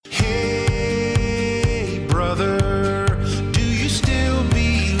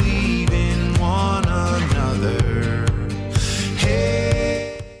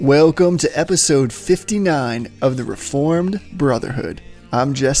Welcome to episode 59 of the Reformed Brotherhood.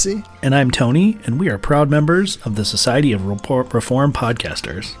 I'm Jesse. And I'm Tony, and we are proud members of the Society of Reformed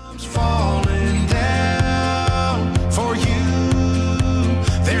Podcasters. Falling down for you.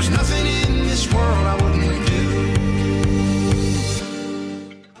 There's nothing in this world I wouldn't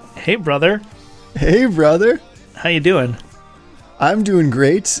do. Hey, brother. Hey, brother. How you doing? I'm doing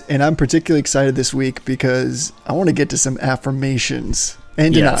great, and I'm particularly excited this week because I want to get to some affirmations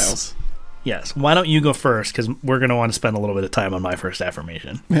and denials. Yes. Why don't you go first? Because we're going to want to spend a little bit of time on my first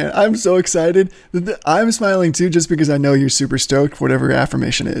affirmation. Man, I'm so excited. I'm smiling too just because I know you're super stoked, whatever your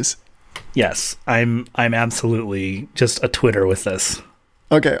affirmation is. Yes, I'm absolutely just a Twitter with this.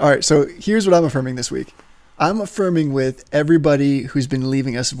 Okay, all right. So here's what I'm affirming this week. I'm affirming with everybody who's been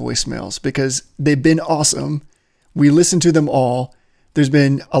leaving us voicemails because they've been awesome. We listened to them all. There's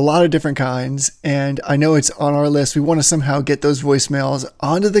been a lot of different kinds, and I know it's on our list. We want to somehow get those voicemails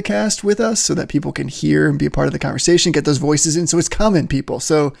onto the cast with us so that people can hear and be a part of the conversation, get those voices in. So it's coming, people.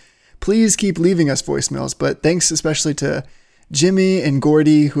 So please keep leaving us voicemails. But thanks especially to Jimmy and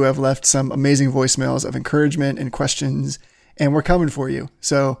Gordy, who have left some amazing voicemails of encouragement and questions, and we're coming for you.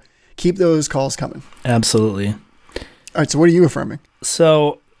 So keep those calls coming. Absolutely. All right, so what are you affirming?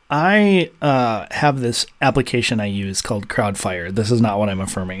 So I have this application I use called Crowdfire. This is not what I'm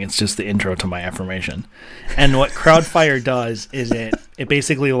affirming. It's just the intro to my affirmation. And what Crowdfire does is it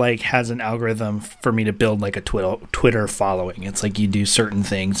basically like has an algorithm for me to build like a Twitter following. It's like you do certain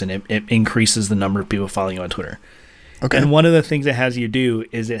things and it increases the number of people following you on Twitter. Okay. And one of the things it has you do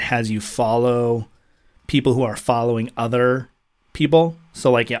is it has you follow people who are following other people. So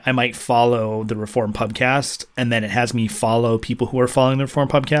like I might follow the Reformed Pubcast, and then it has me follow people who are following the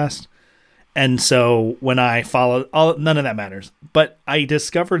Reformed Pubcast. And so when I follow none of that matters, but I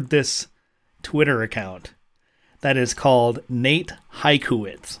discovered this Twitter account that is called Nate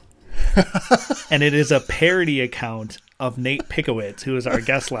Haikowitz. And it is a parody account of Nate Pickowitz, who was our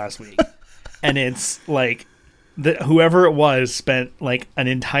guest last week. And it's like whoever it was spent like an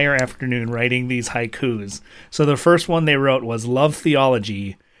entire afternoon writing these haikus. So the first one they wrote was, "Love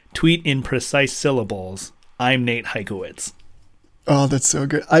theology, tweet in precise syllables, I'm Nate Haikowitz." Oh, that's so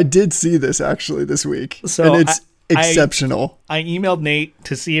good. I did see this actually this week. So and it's exceptional. I emailed Nate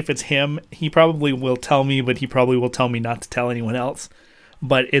to see if it's him. He probably will tell me, but he probably will tell me not to tell anyone else.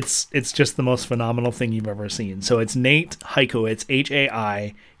 But it's just the most phenomenal thing you've ever seen. So it's Nate Haikowitz,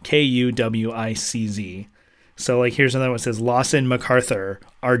 Haikuwicz. So, like, here's another one that says, "Lawson MacArthur,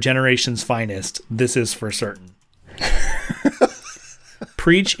 our generation's finest. This is for certain."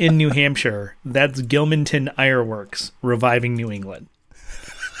 "Preach in New Hampshire. That's Gilmanton Ironworks, reviving New England."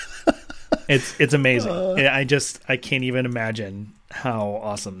 It's amazing. I can't even imagine how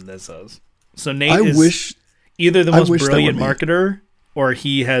awesome this is. So Nate is either the most brilliant marketer, or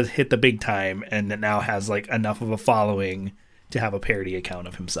he has hit the big time and now has like enough of a following to have a parody account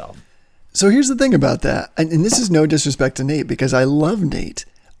of himself. So here's the thing about that, and this is no disrespect to Nate because I love Nate.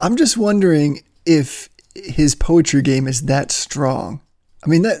 I'm just wondering if his poetry game is that strong. I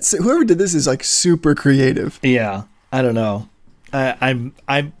mean, whoever did this is like super creative. Yeah, I don't know.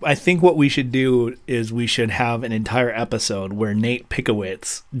 I think what we should do is we should have an entire episode where Nate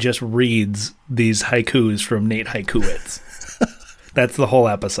Pickowitz just reads these haikus from Nate Haikowitz. That's the whole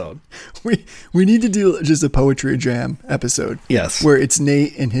episode. We need to do just a poetry jam episode. Yes, where it's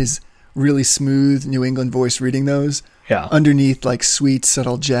Nate and his really smooth New England voice reading those. Yeah. Underneath like sweet,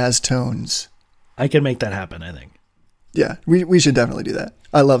 subtle jazz tones. I can make that happen, I think. Yeah, we should definitely do that.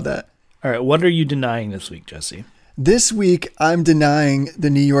 I love that. All right, what are you denying this week, Jesse? This week, I'm denying the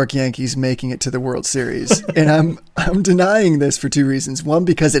New York Yankees making it to the World Series. And I'm denying this for two reasons. One,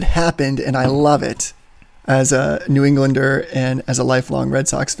 because it happened and I love it as a New Englander and as a lifelong Red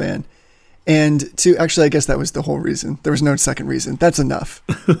Sox fan. And two, actually, I guess that was the whole reason. There was no second reason. That's enough.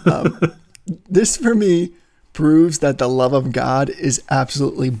 This, for me, proves that the love of God is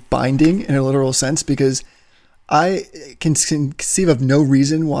absolutely binding in a literal sense, because I can conceive of no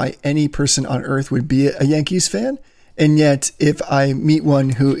reason why any person on earth would be a Yankees fan. And yet, if I meet one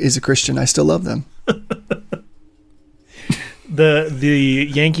who is a Christian, I still love them. The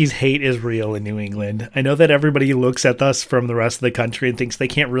Yankees hate is real in New England. I know that everybody looks at us from the rest of the country and thinks they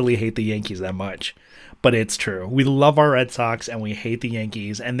can't really hate the Yankees that much, but it's true. We love our Red Sox and we hate the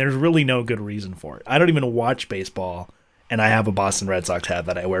Yankees, and there's really no good reason for it. I don't even watch baseball, and I have a Boston Red Sox hat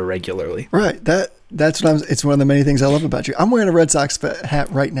that I wear regularly. Right. That's what it's one of the many things I love about you. I'm wearing a Red Sox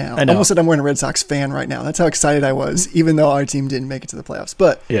hat right now. I almost said I'm wearing a Red Sox fan right now. That's how excited I was, even though our team didn't make it to the playoffs.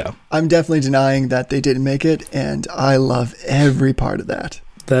 But yeah, I'm definitely denying that they didn't make it, and I love every part of that.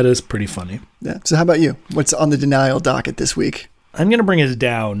 That is pretty funny. Yeah. So how about you? What's on the denial docket this week? I'm going to bring us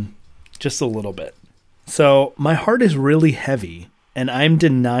down just a little bit. So my heart is really heavy, and I'm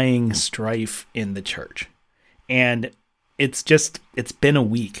denying strife in the church. And it's been a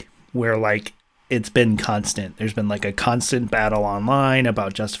week where like it's been constant. There's been like a constant battle online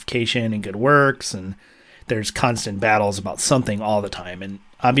about justification and good works, and there's constant battles about something all the time. And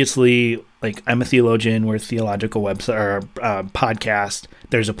obviously, like, I'm a theologian, we're a theological website or podcast.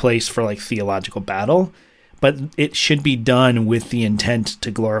 There's a place for like theological battle, but it should be done with the intent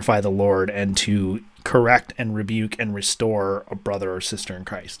to glorify the Lord and to correct and rebuke and restore a brother or sister in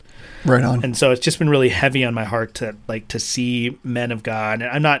Christ. Right on. And so it's just been really heavy on my heart to see men of God.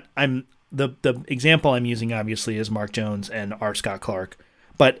 And the example I'm using obviously is Mark Jones and R. Scott Clark,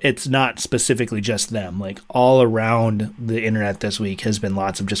 but it's not specifically just them. Like, all around the internet this week has been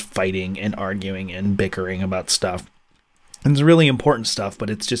lots of just fighting and arguing and bickering about stuff. And it's really important stuff,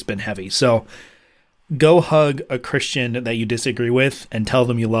 but it's just been heavy. So go hug a Christian that you disagree with and tell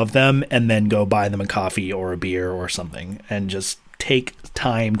them you love them, and then go buy them a coffee or a beer or something, and just take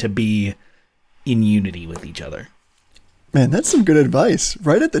time to be in unity with each other. Man, that's some good advice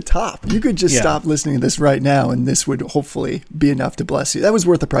right at the top. You could just stop listening to this right now, and this would hopefully be enough to bless you. That was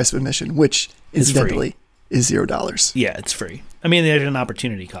worth the price of admission, which incidentally is $0. Yeah, it's free. I mean, there's an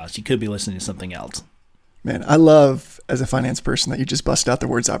opportunity cost. You could be listening to something else. Man, I love, as a finance person, that you just bust out the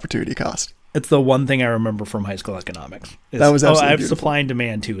words opportunity cost. It's the one thing I remember from high school economics. That was absolutely I have beautiful. supply and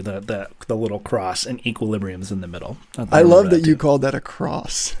demand too. The little cross and equilibrium's in the middle. I love that you called that a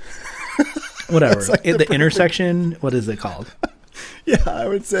cross. Whatever. Like the intersection. What is it called? Yeah, I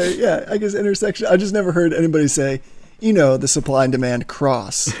would say, I guess intersection. I just never heard anybody say, the supply and demand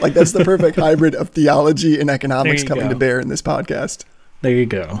cross. Like, that's the perfect hybrid of theology and economics coming to bear in this podcast. There you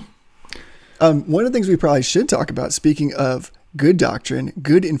go. One of the things we probably should talk about, speaking of good doctrine,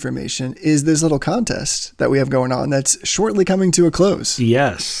 good information, is this little contest that we have going on that's shortly coming to a close.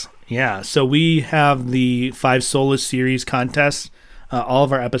 Yes. Yeah. So we have the 5 Solas series contest. All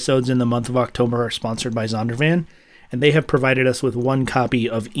of our episodes in the month of October are sponsored by Zondervan, and they have provided us with 1 copy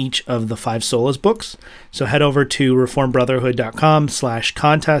of each of the 5 Solas books. So head over to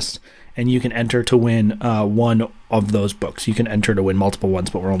reformedbrotherhood.com/contest, and you can enter to win one of those books. You can enter to win multiple ones,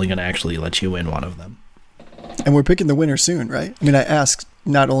 but we're only going to actually let you win one of them. And we're picking the winner soon, right? I mean, I asked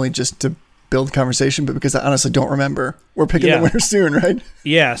not only just to build conversation, but because I honestly don't remember. We're picking the winner soon, right?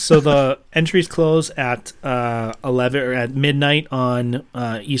 Yeah. So the entries close at 11 or at midnight on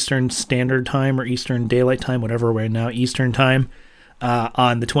Eastern Standard Time or Eastern Daylight Time, whatever we're in now, Eastern Time,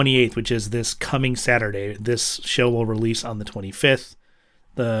 on the 28th, which is this coming Saturday. This show will release on the 25th.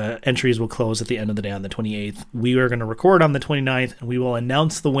 The entries will close at the end of the day on the 28th. We are going to record on the 29th, and we will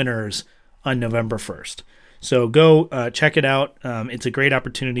announce the winners on November 1st. So go check it out. It's a great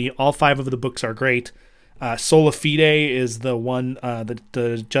opportunity. All 5 of the books are great. Sola Fide is the one,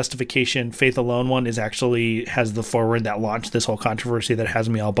 the Justification, Faith Alone one has the foreword that launched this whole controversy that has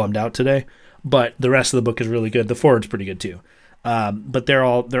me all bummed out today. But the rest of the book is really good. The foreword's pretty good too. But they're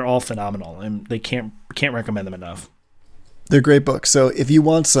all phenomenal, and they can't recommend them enough. They're great books. So if you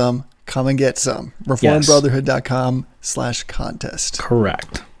want some, come and get some. reformedbrotherhood.com/contest.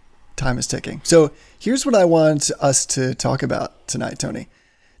 Correct. Time is ticking. So here's what I want us to talk about tonight, Tony.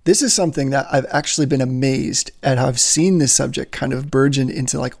 This is something that I've actually been amazed at how I've seen this subject kind of burgeon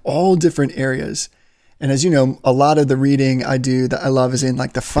into like all different areas. And as you know, a lot of the reading I do that I love is in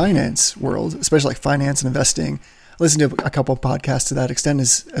like the finance world, especially like finance and investing. I listen to a couple of podcasts to that extent,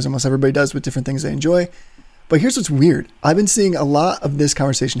 as almost everybody does with different things they enjoy. But here's what's weird. I've been seeing a lot of this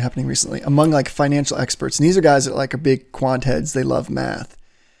conversation happening recently among like financial experts. And these are guys that like are big quant heads. They love math.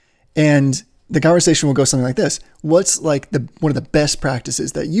 And the conversation will go something like this. What's like one of the best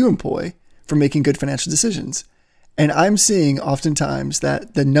practices that you employ for making good financial decisions? And I'm seeing oftentimes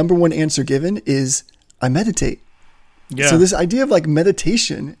that the number one answer given is I meditate. Yeah. So this idea of like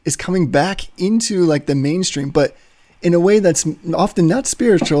meditation is coming back into like the mainstream, but in a way that's often not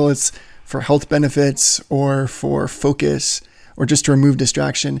spiritual. It's for health benefits or for focus or just to remove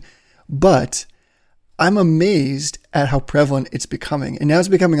distraction. But I'm amazed at how prevalent it's becoming. And now it's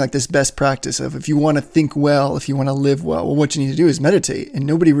becoming like this best practice of if you want to think well, if you want to live well, what you need to do is meditate. And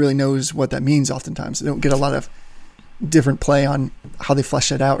nobody really knows what that means oftentimes. They don't get a lot of different play on how they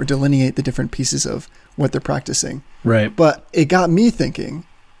flesh it out or delineate the different pieces of what they're practicing. Right. But it got me thinking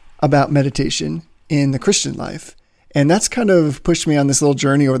about meditation in the Christian life. And that's kind of pushed me on this little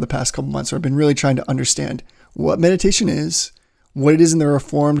journey over the past couple months where I've been really trying to understand what meditation is, what it is in the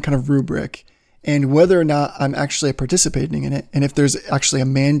Reformed kind of rubric, and whether or not I'm actually participating in it, and if there's actually a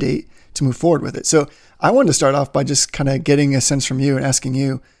mandate to move forward with it. So I wanted to start off by just kind of getting a sense from you and asking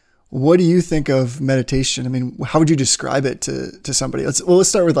you, What do you think of meditation? I mean, how would you describe it to somebody? Let's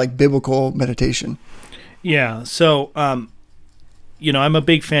start with like biblical meditation. Yeah. So, I'm a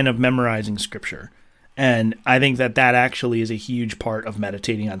big fan of memorizing scripture. And I think that actually is a huge part of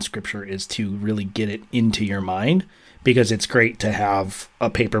meditating on scripture, is to really get it into your mind, because it's great to have a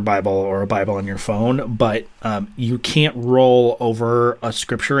paper Bible or a Bible on your phone, but you can't roll over a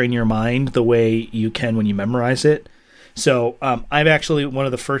scripture in your mind the way you can when you memorize it. So I've actually, one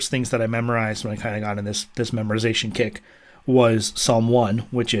of the first things that I memorized when I kind of got in this memorization kick was Psalm 1,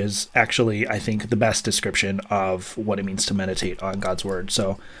 which is actually, I think, the best description of what it means to meditate on God's word.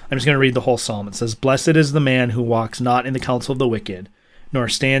 So I'm just going to read the whole psalm. It says, "Blessed is the man who walks not in the counsel of the wicked, nor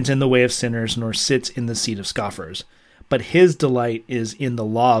stands in the way of sinners, nor sits in the seat of scoffers. But his delight is in the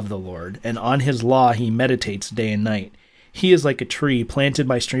law of the Lord, and on his law he meditates day and night. He is like a tree planted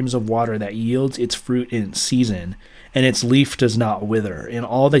by streams of water that yields its fruit in its season, and its leaf does not wither. In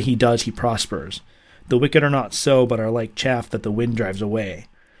all that he does he prospers. The wicked are not so, but are like chaff that the wind drives away.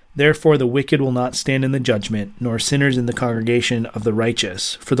 Therefore the wicked will not stand in the judgment, nor sinners in the congregation of the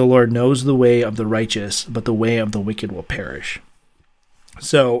righteous. For the Lord knows the way of the righteous, but the way of the wicked will perish."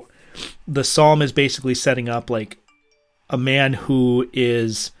 So the psalm is basically setting up like a man who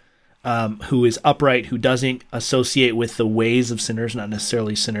is upright, who doesn't associate with the ways of sinners, not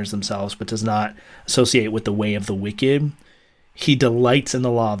necessarily sinners themselves, but does not associate with the way of the wicked. He delights in the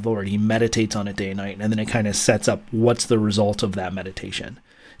law of the Lord. He meditates on it day and night. And then it kind of sets up what's the result of that meditation.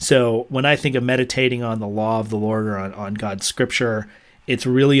 So when I think of meditating on the law of the Lord or on God's scripture, it's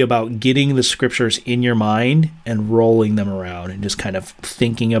really about getting the scriptures in your mind and rolling them around and just kind of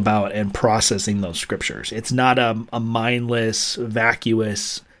thinking about and processing those scriptures. It's not a mindless,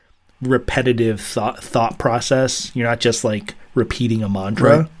 vacuous, repetitive thought process. You're not just like repeating a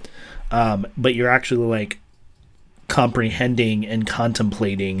mantra, but you're actually like comprehending and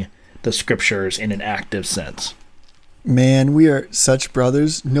contemplating the scriptures in an active sense. Man, we are such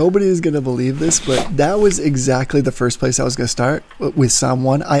brothers. Nobody is going to believe this, but that was exactly the first place I was going to start with Psalm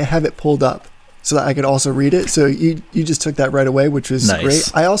 1. I have it pulled up so that I could also read it. So you just took that right away, which was nice.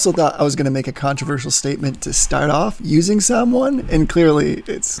 Great. I also thought I was going to make a controversial statement to start off using Psalm 1, and clearly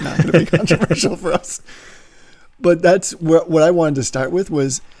it's not going to be controversial for us. But that's what I wanted to start with.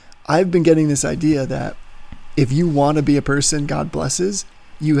 Was I've been getting this idea that if you want to be a person God blesses,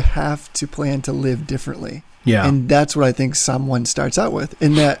 you have to plan to live differently. Yeah. And that's what I think Psalm 1 starts out with.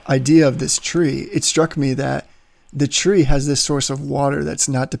 In that idea of this tree, it struck me that the tree has this source of water that's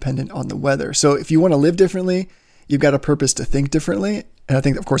not dependent on the weather. So if you want to live differently, you've got a purpose to think differently. And I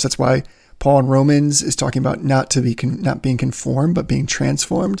think, of course, that's why Paul in Romans is talking about not being conformed, but being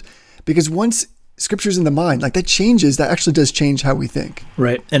transformed. Because once scripture's in the mind, like that actually does change how we think.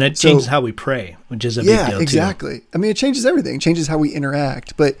 Right. And it changes how we pray, which is a big deal too. Yeah, exactly. I mean, it changes everything. It changes how we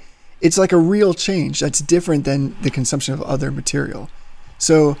interact, but it's like a real change that's different than the consumption of other material.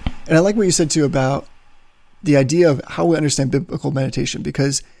 So, and I like what you said too about the idea of how we understand biblical meditation,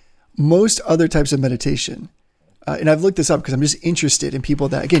 because most other types of meditation, and I've looked this up because I'm just interested in people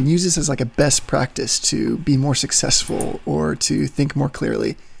that, again, use this as like a best practice to be more successful or to think more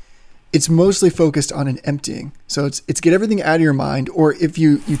clearly. It's mostly focused on an emptying. So it's get everything out of your mind, or if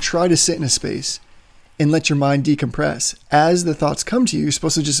you try to sit in a space and let your mind decompress, as the thoughts come to you, you're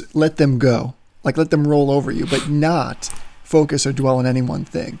supposed to just let them go, like let them roll over you, but not focus or dwell on any one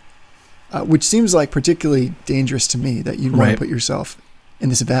thing, which seems like particularly dangerous to me, that you want to put yourself in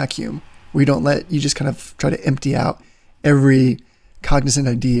this vacuum where you just kind of try to empty out every cognizant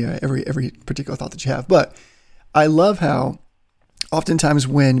idea, every particular thought that you have. But I love how oftentimes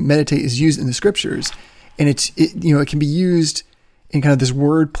when meditate is used in the scriptures, and it can be used in kind of this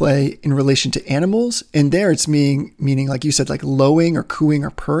word play in relation to animals, and there it's meaning like you said, like lowing or cooing or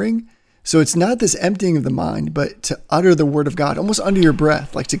purring. So it's not this emptying of the mind, but to utter the word of God almost under your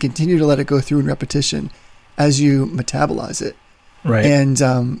breath, like to continue to let it go through in repetition as you metabolize it. Right.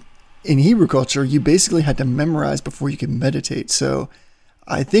 And in Hebrew culture, you basically had to memorize before you could meditate. So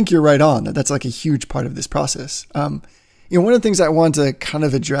I think you're right on that's like a huge part of this process. One of the things I want to kind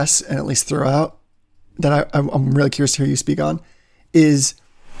of address and at least throw out that I'm really curious to hear you speak on is,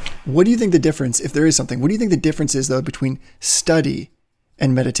 what do you think the difference, if there is something, what do you think the difference is though between study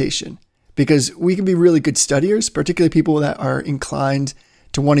and meditation? Because we can be really good studiers, particularly people that are inclined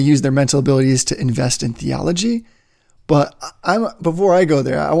to want to use their mental abilities to invest in theology. But before I go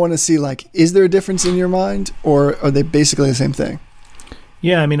there, I want to see, like, is there a difference in your mind, or are they basically the same thing?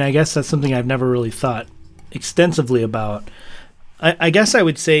 Yeah, I mean, I guess that's something I've never really thought extensively about. I guess I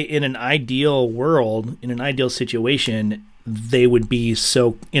would say in an ideal world, in an ideal situation, they would be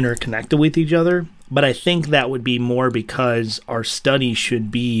so interconnected with each other. But I think that would be more because our study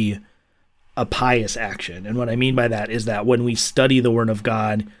should be a pious action. And what I mean by that is that when we study the Word of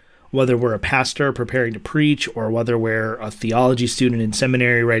God, whether we're a pastor preparing to preach, or whether we're a theology student in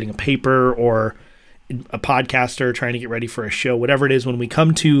seminary writing a paper, or a podcaster trying to get ready for a show, whatever it is, when we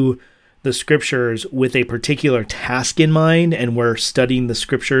come to the scriptures with a particular task in mind and we're studying the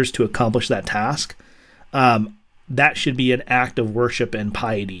scriptures to accomplish that task, that should be an act of worship and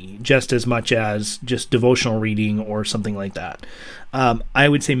piety, just as much as just devotional reading or something like that. I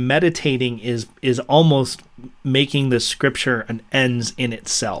would say meditating is almost making the scripture an ends in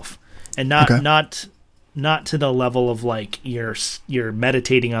itself, and not to the level of like you're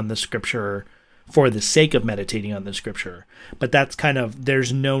meditating on the scripture for the sake of meditating on the scripture, but that's kind of,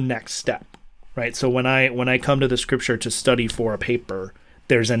 there's no next step, right? So when I come to the scripture to study for a paper,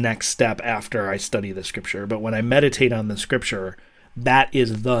 there's a next step after I study the scripture. But when I meditate on the scripture, that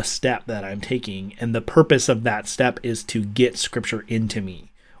is the step that I'm taking. And the purpose of that step is to get scripture into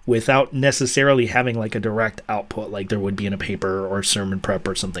me without necessarily having like a direct output like there would be in a paper or sermon prep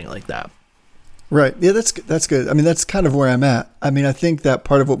or something like that. Right. Yeah, that's good. I mean, that's kind of where I'm at. I mean, I think that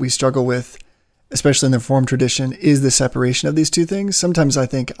part of what we struggle with, especially in the Reformed tradition, is the separation of these two things. Sometimes I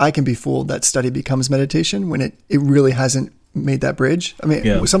think I can be fooled that study becomes meditation when it really hasn't made that bridge. I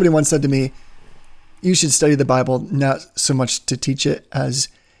mean, Somebody once said to me, you should study the Bible not so much to teach it as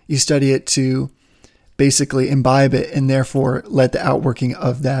you study it to basically imbibe it, and therefore let the outworking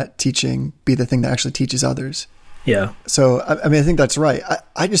of that teaching be the thing that actually teaches others. Yeah. So, I mean, I think that's right.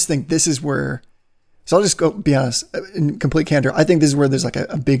 I just think this is where, so I'll just go be honest, in complete candor, I think this is where there's like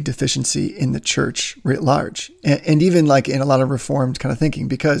a big deficiency in the church writ large, and even like in a lot of Reformed kind of thinking,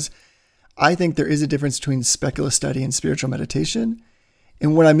 because I think there is a difference between speculative study and spiritual meditation.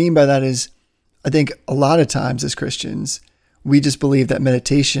 And what I mean by that is, I think a lot of times as Christians, we just believe that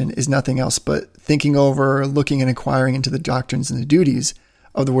meditation is nothing else but thinking over, looking and inquiring into the doctrines and the duties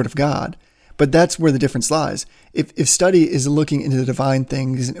of the Word of God. But that's where the difference lies. If study is looking into the divine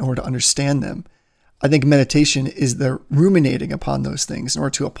things in order to understand them, I think meditation is the ruminating upon those things in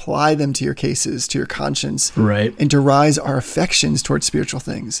order to apply them to your cases, to your conscience, right, and to rise our affections towards spiritual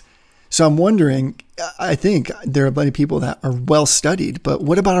things. So I'm wondering, I think there are many people that are well studied, but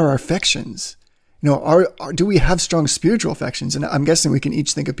what about our affections? You know, do we have strong spiritual affections? And I'm guessing we can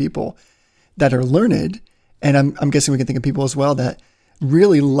each think of people that are learned, and I'm guessing we can think of people as well that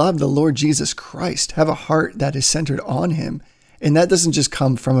really love the Lord Jesus Christ, have a heart that is centered on him. And that doesn't just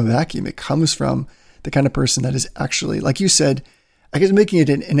come from a vacuum. It comes from the kind of person that is actually, like you said, I guess making it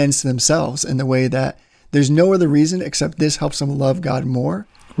an end to themselves in the way that there's no other reason except this helps them love God more.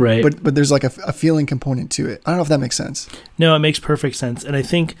 Right. But there's like a feeling component to it. I don't know if that makes sense. No, it makes perfect sense. And I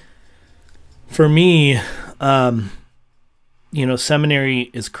think for me, seminary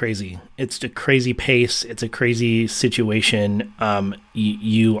is crazy. It's a crazy pace. It's a crazy situation.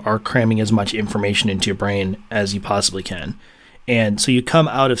 You are cramming as much information into your brain as you possibly can. And so you come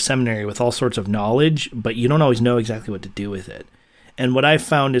out of seminary with all sorts of knowledge, but you don't always know exactly what to do with it. And what I've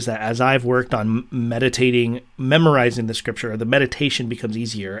found is that as I've worked on meditating, memorizing the scripture, the meditation becomes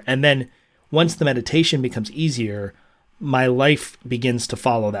easier. And then once the meditation becomes easier, my life begins to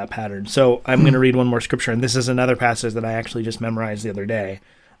follow that pattern. So I'm going to read one more scripture, and this is another passage that I actually just memorized the other day.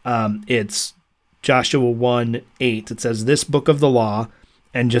 It's Joshua 1:8. It says, "This book of the law,"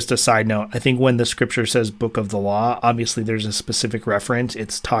 and just a side note, I think when the scripture says book of the law, obviously there's a specific reference.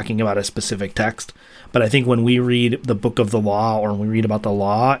 It's talking about a specific text. But I think when we read the book of the law, or when we read about the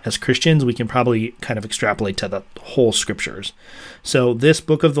law as Christians, we can probably kind of extrapolate to the whole scriptures. So this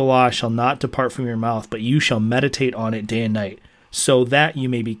book of the law shall not depart from your mouth, but you shall meditate on it day and night, so that you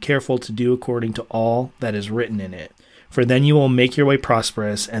may be careful to do according to all that is written in it. For then you will make your way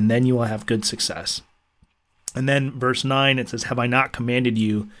prosperous, and then you will have good success. And then verse 9, it says, "Have I not commanded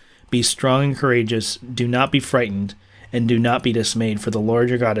you, be strong and courageous, do not be frightened, and do not be dismayed, for the Lord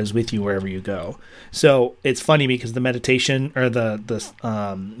your God is with you wherever you go." So it's funny because the meditation or the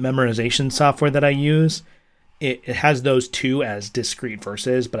memorization software that I use, it has those two as discrete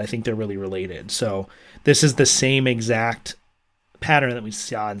verses, but I think they're really related. So this is the same exact pattern that we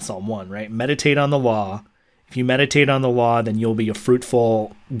saw in Psalm 1, right? Meditate on the law. If you meditate on the law, then you'll be a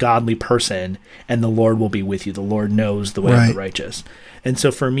fruitful, godly person, and the Lord will be with you. The Lord knows the way of the righteous. And so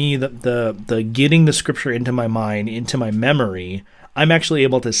for me, the getting the scripture into my mind, into my memory, I'm actually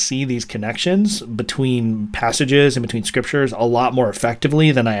able to see these connections between passages and between scriptures a lot more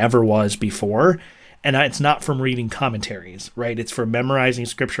effectively than I ever was before. And it's not from reading commentaries, right? It's from memorizing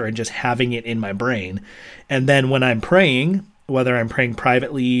scripture and just having it in my brain. And then when I'm praying, whether I'm praying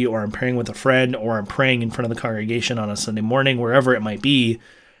privately or I'm praying with a friend or I'm praying in front of the congregation on a Sunday morning, wherever it might be,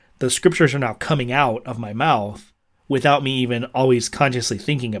 the scriptures are now coming out of my mouth without me even always consciously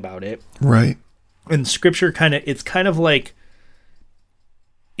thinking about it. Right. And scripture it's kind of like,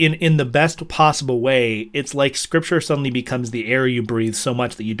 in the best possible way, it's like scripture suddenly becomes the air you breathe so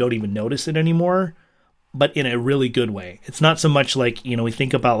much that you don't even notice it anymore, but in a really good way. It's not so much like, we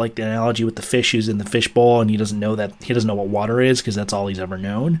think about like the analogy with the fish who's in the fish bowl and he doesn't know what water is because that's all he's ever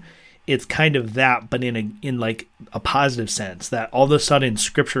known. It's kind of that, but in like a positive sense, that all of a sudden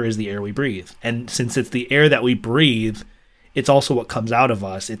scripture is the air we breathe. And since it's the air that we breathe, it's also what comes out of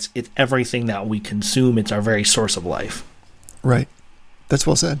us. It's everything that we consume. It's our very source of life. Right. That's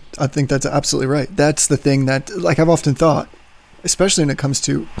well said. I think that's absolutely right. That's the thing that, like, I've often thought, especially when it comes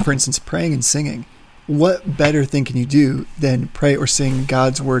to, for instance, praying and singing, what better thing can you do than pray or sing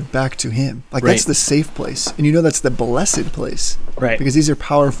God's word back to him? Like, Right. That's the safe place. And that's the blessed place. Right. Because these are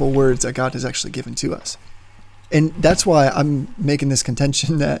powerful words that God has actually given to us. And that's why I'm making this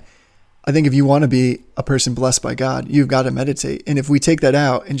contention that I think if you want to be a person blessed by God, you've got to meditate. And if we take that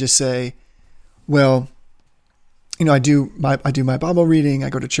out and just say, well, I do my Bible reading,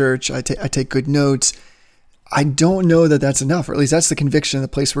 I go to church, I take good notes, I don't know that that's enough, or at least that's the conviction of the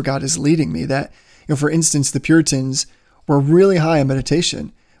place where God is leading me. That, for instance, the Puritans were really high on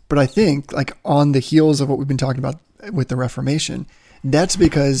meditation, but I think, like, on the heels of what we've been talking about with the Reformation, that's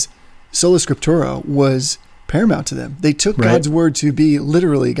because sola scriptura was paramount to them. They took Right. God's word to be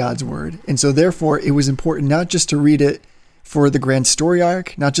literally God's word. And so therefore it was important not just to read it for the grand story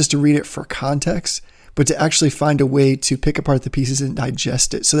arc, not just to read it for context, but to actually find a way to pick apart the pieces and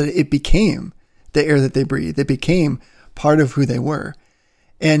digest it so that it became the air that they breathed. It became part of who they were.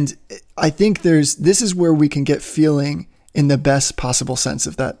 And I think this is where we can get feeling in the best possible sense,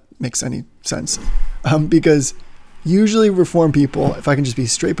 if that makes any sense. Because usually Reformed people, if I can just be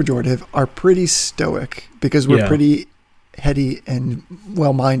straight pejorative, are pretty stoic because we're pretty heady and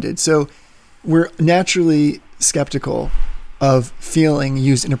well-minded. So we're naturally skeptical of feeling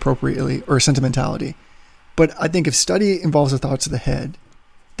used inappropriately or sentimentality. But I think if study involves the thoughts of the head,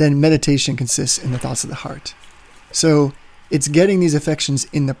 then meditation consists in the thoughts of the heart. So it's getting these affections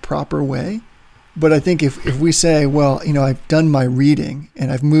in the proper way. But I think if we say, well, I've done my reading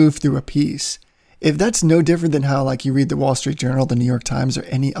and I've moved through a piece, if that's no different than how, like, you read the Wall Street Journal, the New York Times, or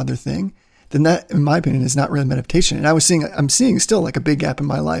any other thing, then that, in my opinion, is not really meditation. And I'm seeing still like a big gap in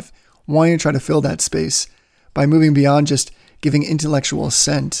my life, wanting to try to fill that space by moving beyond just giving intellectual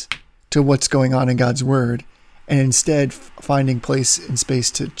assent to what's going on in God's word, and instead finding place and space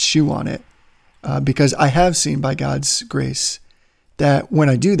to chew on it. Because I have seen, by God's grace, that when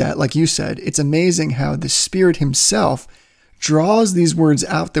I do that, like you said, it's amazing how the Spirit himself draws these words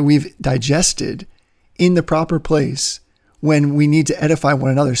out that we've digested in the proper place when we need to edify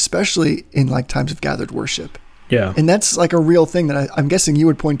one another, especially in like times of gathered worship. Yeah. And that's like a real thing that I'm guessing you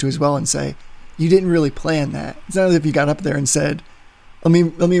would point to as well and say, you didn't really plan that. It's not as if you got up there and said, let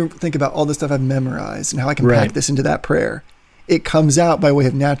me think about all the stuff I've memorized and how I can pack this into that prayer. It comes out by way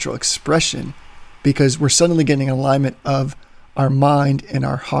of natural expression because we're suddenly getting an alignment of our mind and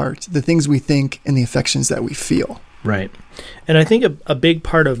our heart, the things we think and the affections that we feel. Right. And I think a big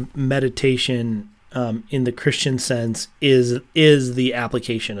part of meditation in the Christian sense is the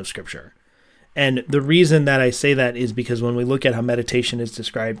application of Scripture. And the reason that I say that is because when we look at how meditation is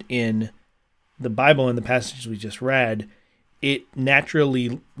described in the Bible and the passages we just read, it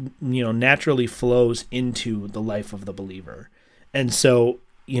naturally flows into the life of the believer. And so,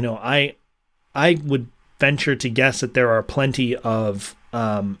 I would venture to guess that there are plenty of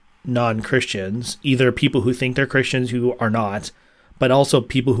non-Christians, either people who think they're Christians who are not, but also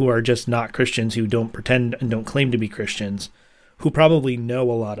people who are just not Christians who don't pretend and don't claim to be Christians, who probably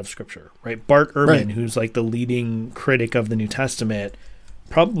know a lot of Scripture, right? Bart Ehrman, who's like the leading critic of the New Testament,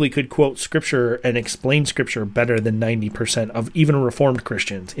 probably could quote Scripture and explain Scripture better than 90% of even Reformed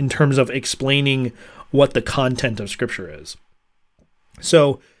Christians in terms of explaining what the content of Scripture is.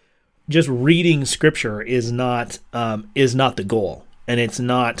 So just reading Scripture is not the goal, and it's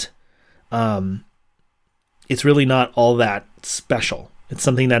really not all that special. It's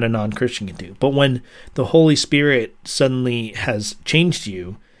something that a non-Christian can do. But when the Holy Spirit suddenly has changed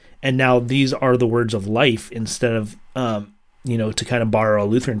you, and now these are the words of life instead of to kind of borrow a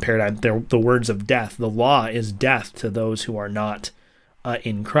Lutheran paradigm, they're the words of death. The law is death to those who are not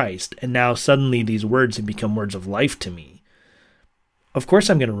in Christ. And now suddenly these words have become words of life to me. Of course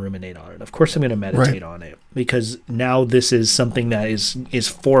I'm going to ruminate on it. Of course I'm going to meditate on it, because now this is something that is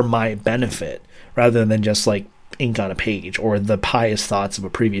for my benefit rather than just like ink on a page or the pious thoughts of a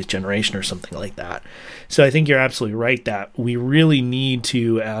previous generation or something like that. So I think you're absolutely right that we really need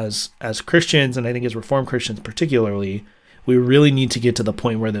to, as Christians, and I think as Reformed Christians particularly, we really need to get to the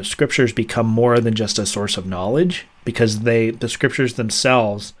point where the scriptures become more than just a source of knowledge, because the scriptures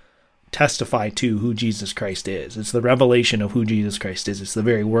themselves testify to who Jesus Christ is. It's the revelation of who Jesus Christ is. It's the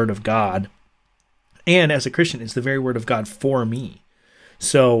very word of God. And as a Christian, it's the very word of God for me.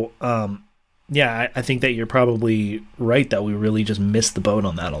 So, I think that you're probably right that we really just missed the boat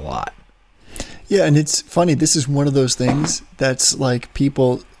on that a lot. Yeah, and it's funny. This is one of those things that's like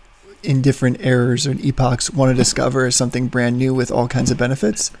people in different eras and epochs want to discover as something brand new with all kinds of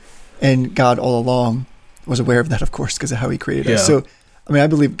benefits. And God all along was aware of that, of course, because of how he created us. So, I mean, I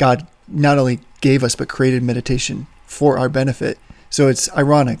believe God not only gave us, but created meditation for our benefit. So it's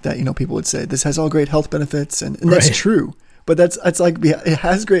ironic that, people would say this has all great health benefits, and that's true. But it's like it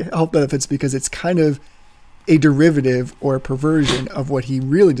has great health benefits because it's kind of a derivative or a perversion of what he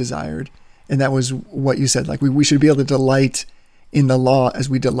really desired. And that was what you said, like we should be able to delight in the law as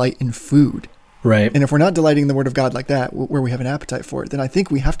we delight in food. Right. And if we're not delighting in the word of God like that, where we have an appetite for it, then I think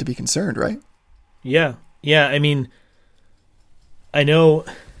we have to be concerned, right? Yeah. Yeah. I mean, I know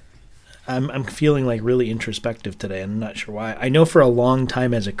I'm feeling like really introspective today. I'm not sure why. I know for a long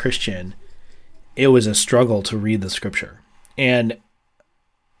time as a Christian, it was a struggle to read the scripture. And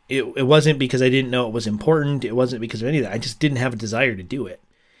it wasn't because I didn't know it was important. It wasn't because of any of that. I just didn't have a desire to do it.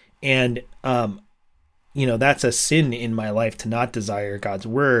 And, that's a sin in my life to not desire God's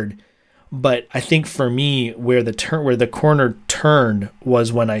word. But I think for me, where the corner turned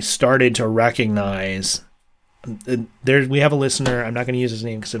was when I started to recognize we have a listener. I'm not going to use his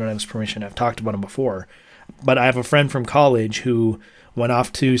name because I don't have his permission. I've talked about him before, but I have a friend from college who went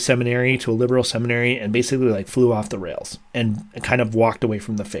off to seminary, to a liberal seminary, and basically like flew off the rails and kind of walked away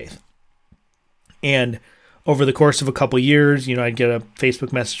from the faith. And over the course of a couple years, I'd get a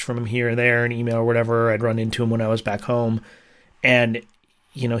Facebook message from him here and there, an email or whatever. I'd run into him when I was back home, and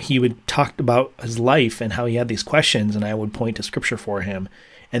he would talk about his life and how he had these questions, and I would point to scripture for him.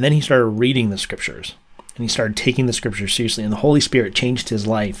 And then he started reading the scriptures. And he started taking the scriptures seriously, and the Holy Spirit changed his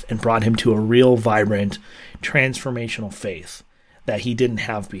life and brought him to a real, vibrant, transformational faith that he didn't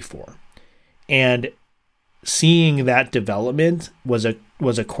have before. And seeing that development was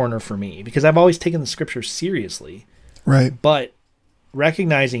a corner for me, because I've always taken the scriptures seriously. Right. But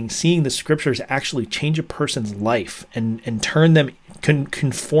seeing the scriptures actually change a person's life and turn them,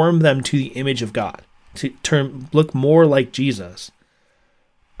 conform them to the image of God, to look more like Jesus.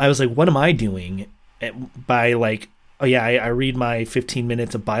 I was like, what am I doing? By like, I read my 15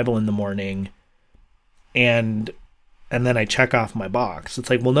 minutes of Bible in the morning and then I check off my box. It's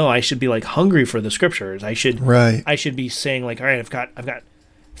like, well, no, I should be like hungry for the scriptures. I should be saying like, all right, I've got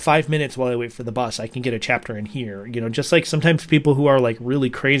 5 minutes while I wait for the bus. I can get a chapter in here. Just like sometimes people who are like really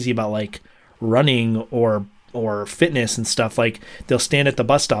crazy about like running or fitness and stuff, like they'll stand at the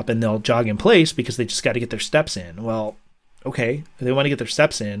bus stop and they'll jog in place because they just got to get their steps in. Well, okay, they want to get their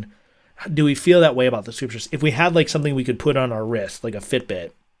steps in. Do we feel that way about the scriptures? If we had like something we could put on our wrist, like a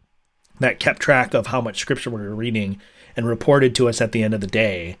Fitbit, that kept track of how much scripture we were reading and reported to us at the end of the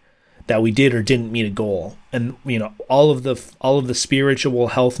day that we did or didn't meet a goal, and all of the spiritual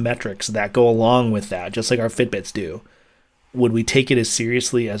health metrics that go along with that, just like our Fitbits do, would we take it as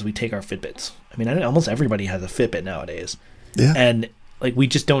seriously as we take our Fitbits? I mean, almost everybody has a Fitbit nowadays, and like we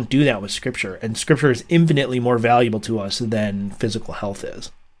just don't do that with scripture, and scripture is infinitely more valuable to us than physical health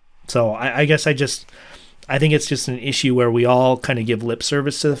is. So I guess I think it's just an issue where we all kind of give lip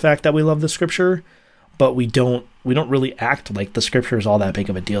service to the fact that we love the scripture, but we don't really act like the scripture is all that big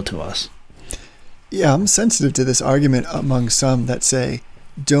of a deal to us. Yeah, I'm sensitive to this argument among some that say,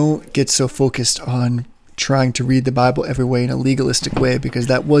 don't get so focused on trying to read the Bible every way in a legalistic way, because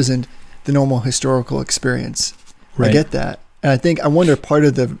that wasn't the normal historical experience. Right. I get that. And I wonder part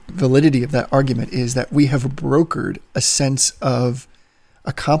of the validity of that argument is that we have brokered a sense of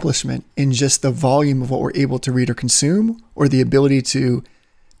accomplishment in just the volume of what we're able to read or consume, or the ability to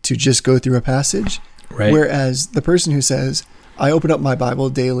just go through a passage. Right. Whereas the person who says, I open up my Bible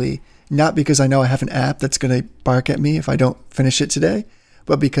daily, not because I know I have an app that's going to bark at me if I don't finish it today,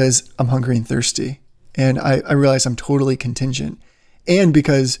 but because I'm hungry and thirsty. And I realize I'm totally contingent. And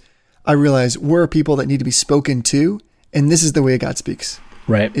because I realize we're people that need to be spoken to. And this is the way God speaks.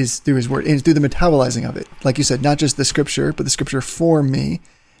 Right. Is through his word, and it's through the metabolizing of it. Like you said, not just the scripture, but the scripture for me.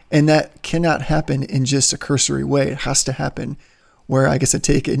 And that cannot happen in just a cursory way. It has to happen where I guess I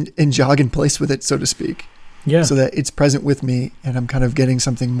take it and jog in place with it, so to speak. Yeah. So that it's present with me and I'm kind of getting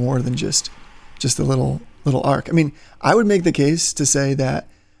something more than just a little arc. I mean, I would make the case to say that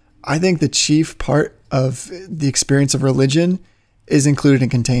I think the chief part of the experience of religion is included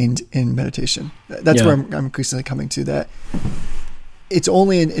and contained in meditation. That's where I'm increasingly coming to that. it's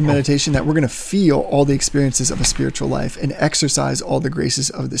only in meditation that we're going to feel all the experiences of a spiritual life and exercise all the graces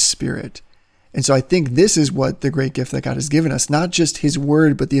of the Spirit. And so I think this is what the great gift that God has given us, not just his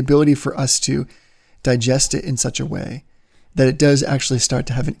word, but the ability for us to digest it in such a way that it does actually start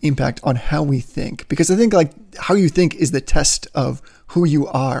to have an impact on how we think. Because I think like how you think is the test of who you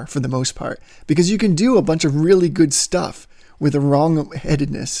are for the most part, because you can do a bunch of really good stuff with a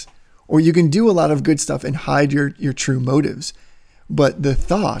wrong-headedness, or you can do a lot of good stuff and hide your true motives. But the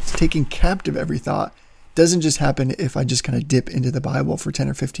thought, taking captive every thought, doesn't just happen if I just kind of dip into the Bible for 10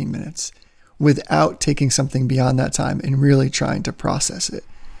 or 15 minutes without taking something beyond that time and really trying to process it.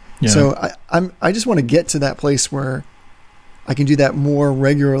 Yeah. So I just want to get to that place where I can do that more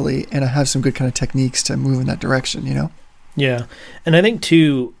regularly and I have some good kind of techniques to move in that direction, you know? Yeah. And I think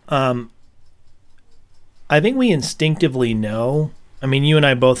too, I think we instinctively know, I mean, you and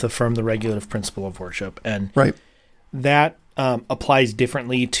I both affirm the regulative principle of worship, and right. that applies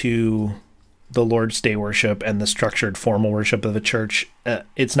differently to the Lord's Day worship and the structured formal worship of the church.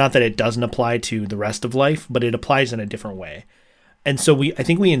 It's not that it doesn't apply to the rest of life, but it applies in a different way. And so I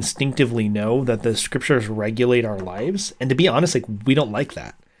think we instinctively know that the scriptures regulate our lives. And to be honest, like, we don't like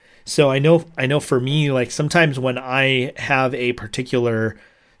that. So I know for me, like, sometimes when I have a particular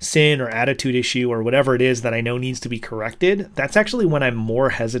sin or attitude issue or whatever it is that I know needs to be corrected, that's actually when I'm more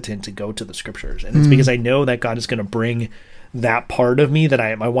hesitant to go to the scriptures. And it's because I know that God is going to bring that part of me that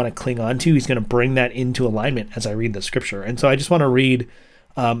I want to cling on to. He's going to bring that into alignment as I read the scripture. And so I just want to read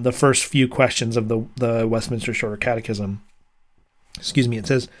the first few questions of the Westminster Shorter Catechism. Excuse me. It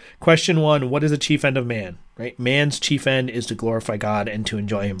says, question 1, what is the chief end of man? Right? Man's chief end is to glorify God and to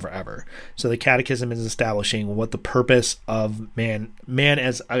enjoy him forever. So the Catechism is establishing what the purpose of man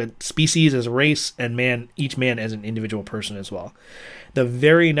as a species, as a race, and each man as an individual person as well. The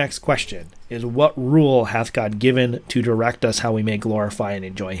very next question is, what rule hath God given to direct us how we may glorify and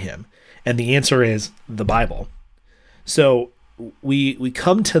enjoy him? And the answer is the Bible. So we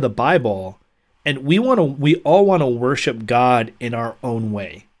come to the Bible, and we all want to worship God in our own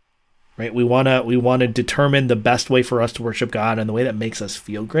way, right? We want to determine the best way for us to worship God and the way that makes us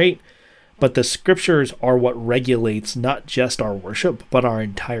feel great. But the scriptures are what regulates not just our worship, but our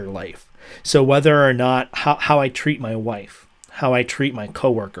entire life. So whether or not how I treat my wife, how I treat my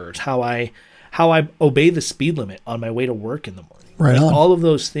coworkers, how I obey the speed limit on my way to work in the morning. Right on. All of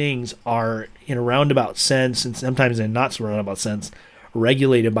those things are, in a roundabout sense, and sometimes in not so roundabout sense,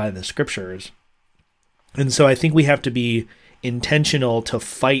 regulated by the scriptures. And so I think we have to be intentional to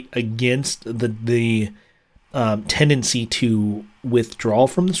fight against the tendency to withdraw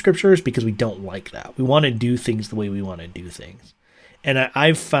from the scriptures, because we don't like that. We want to do things the way we want to do things. And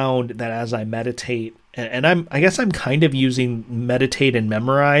I've found that as I meditate, and I guess I'm kind of using meditate and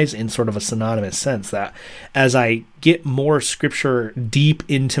memorize in sort of a synonymous sense, that as I get more scripture deep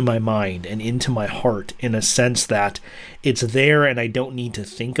into my mind and into my heart, in a sense that it's there and I don't need to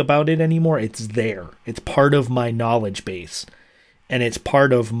think about it anymore. It's there. It's part of my knowledge base, and it's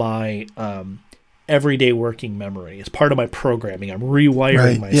part of my everyday working memory. It's part of my programming. I'm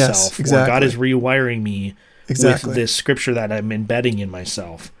rewiring myself. Yes, exactly. Or God is rewiring me exactly. with this scripture that I'm embedding in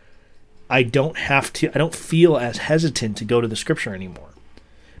myself. I don't feel as hesitant to go to the scripture anymore,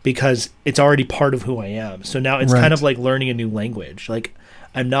 because it's already part of who I am. So now it's kind of like learning a new language. Like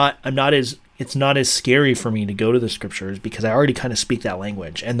it's not as scary for me to go to the scriptures, because I already kind of speak that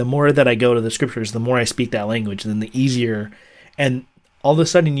language. And the more that I go to the scriptures, the more I speak that language, then the easier. And all of a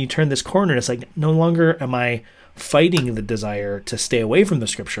sudden you turn this corner, and it's like, no longer am I fighting the desire to stay away from the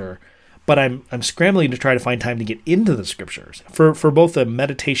scripture, but I'm scrambling to try to find time to get into the scriptures for both a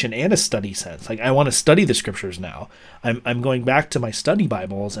meditation and a study sense. Like, I want to study the scriptures now. I'm going back to my study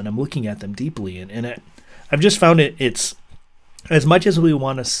Bibles, and I'm looking at them deeply. And I've just found it's, as much as we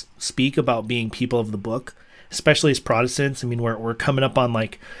want to speak about being people of the book, especially as Protestants. I mean, we're coming up on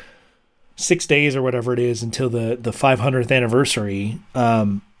like 6 days or whatever it is until the 500th anniversary.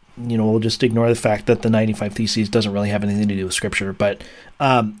 We'll just ignore the fact that the 95 Theses doesn't really have anything to do with scripture, but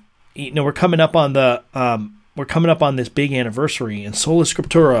we're coming up on this big anniversary, and sola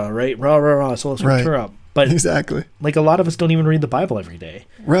scriptura, right? Rah rah rah, sola scriptura. Right. But exactly, like, a lot of us don't even read the Bible every day,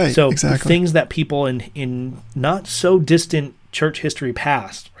 right? So exactly. The things that people in not so distant church history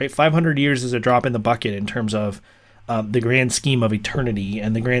past, right? 500 years is a drop in the bucket in terms of the grand scheme of eternity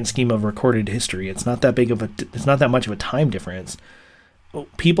and the grand scheme of recorded history. It's not that much of a time difference.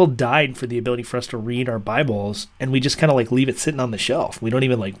 People died for the ability for us to read our Bibles, and we just kind of like leave it sitting on the shelf. We don't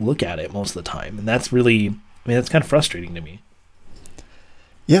even like look at it most of the time. And that's really, that's kind of frustrating to me.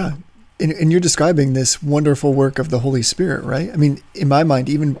 Yeah. And you're describing this wonderful work of the Holy Spirit, right? I mean, in my mind,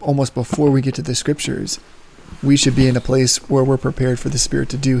 even almost before we get to the scriptures, we should be in a place where we're prepared for the Spirit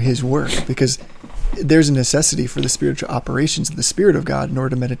to do his work, because there's a necessity for the spiritual operations of the Spirit of God in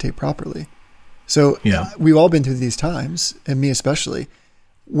order to meditate properly. So we've all been through these times, and me especially,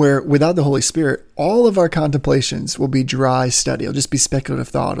 where without the Holy Spirit, all of our contemplations will be dry study. It'll just be speculative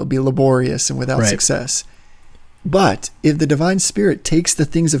thought. It'll be laborious and without success. But if the divine Spirit takes the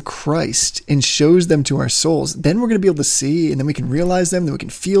things of Christ and shows them to our souls, then we're going to be able to see, and then we can realize them, then we can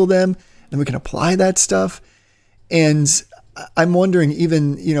feel them, then we can apply that stuff. And I'm wondering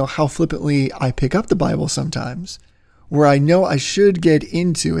even, how flippantly I pick up the Bible sometimes, where I know I should get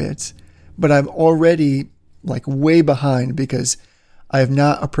into it, but I'm already like way behind because I have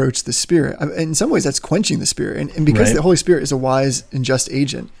not approached the Spirit. In some ways, that's quenching the Spirit. And because the Holy Spirit is a wise and just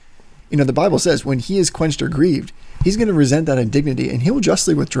agent, the Bible says when he is quenched or grieved, he's going to resent that indignity and he will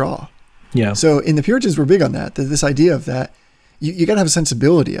justly withdraw. Yeah. So in the Puritans, we're big on that this idea of that you got to have a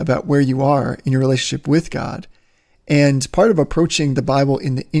sensibility about where you are in your relationship with God. And part of approaching the Bible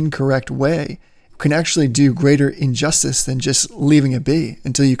in the incorrect way can actually do greater injustice than just leaving it be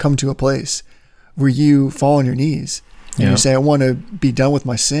until you come to a place where you fall on your knees and you say, I want to be done with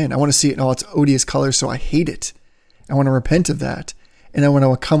my sin. I want to see it in all its odious colors, so I hate it. I want to repent of that. And I want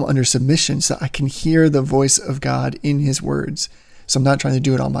to come under submission so I can hear the voice of God in his words. So I'm not trying to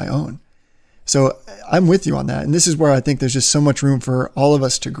do it on my own. So I'm with you on that. And this is where I think there's just so much room for all of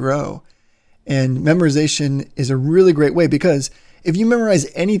us to grow. And memorization is a really great way, because if you memorize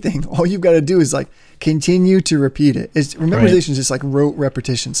anything, all you've got to do is like continue to repeat it. Memorization is just like rote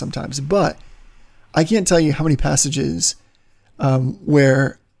repetition sometimes. But I can't tell you how many passages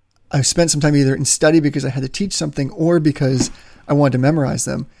where I've spent some time either in study because I had to teach something or because I wanted to memorize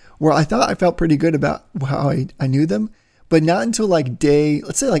them, where I thought I felt pretty good about how I knew them. But not until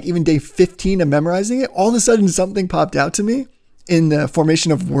let's say even day 15 of memorizing it, all of a sudden something popped out to me in the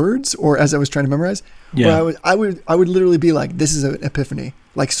formation of words, or as I was trying to memorize, where I would literally be like, this is an epiphany,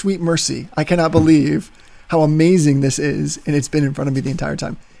 like sweet mercy. I cannot believe how amazing this is. And it's been in front of me the entire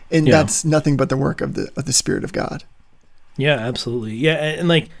time. And that's nothing but the work of the Spirit of God. Yeah, absolutely. Yeah. And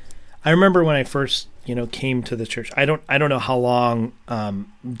I remember when I first, came to the church, I don't know how long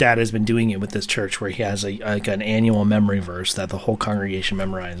Dad has been doing it with this church, where he has an annual memory verse that the whole congregation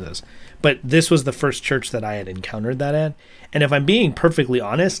memorizes. But this was the first church that I had encountered that at. And if I'm being perfectly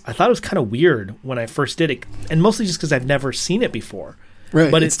honest, I thought it was kind of weird when I first did it, and mostly just because I've never seen it before.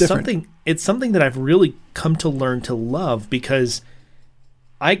 Right. But it's something that I've really come to learn to love, because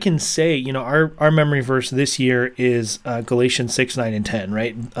I can say, our memory verse this year is Galatians 6, 9, and 10,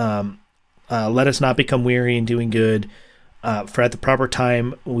 right? Let us not become weary in doing good, for at the proper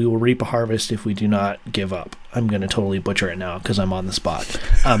time we will reap a harvest if we do not give up. I'm going to totally butcher it now because I'm on the spot.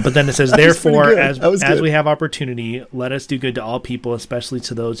 But then it says, therefore, as we have opportunity, let us do good to all people, especially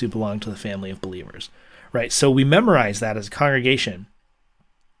to those who belong to the family of believers. Right? So we memorize that as a congregation.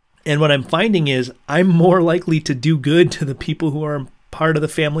 And what I'm finding is I'm more likely to do good to the people who are part of the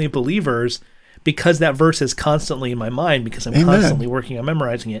family of believers, because that verse is constantly in my mind, because I'm constantly working on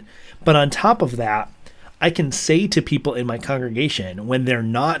memorizing it. But on top of that, I can say to people in my congregation when they're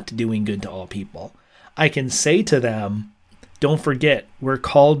not doing good to all people, I can say to them, don't forget, we're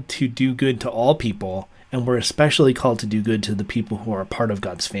called to do good to all people, and we're especially called to do good to the people who are a part of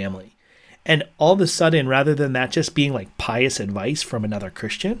God's family. And all of a sudden, rather than that just being like pious advice from another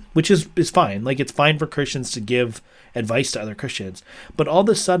Christian, which is fine, it's fine for Christians to give advice to other Christians, but all of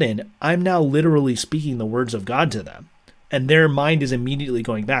a sudden, I'm now literally speaking the words of God to them, and their mind is immediately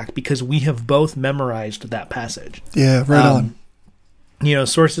going back because we have both memorized that passage. Yeah, right on.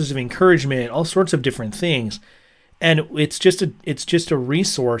 Sources of encouragement, all sorts of different things, and it's just a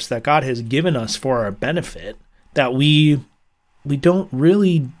resource that God has given us for our benefit that we don't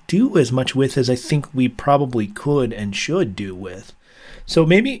really do as much with as I think we probably could and should do with. So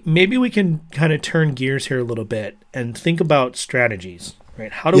maybe we can kind of turn gears here a little bit and think about strategies,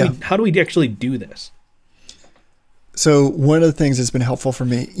 right? How do we actually do this? So one of the things that's been helpful for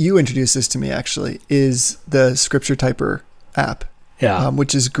me, you introduced this to me actually, is the Scripture Typer app,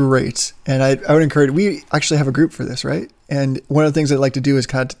 which is great. And I would encourage, we actually have a group for this, right? And one of the things I'd like to do is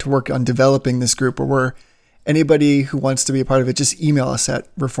kind of to work on developing this group, where anybody who wants to be a part of it, just email us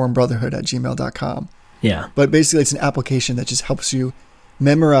at reformbrotherhood@gmail.com. Yeah. But basically it's an application that just helps you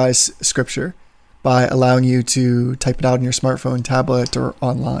memorize Scripture by allowing you to type it out on your smartphone, tablet, or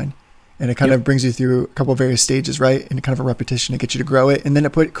online. And it kind of brings you through a couple of various stages, right? And kind of a repetition to get you to grow it. And then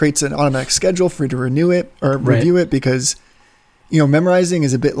it creates an automatic schedule for you to renew it or review it, because, memorizing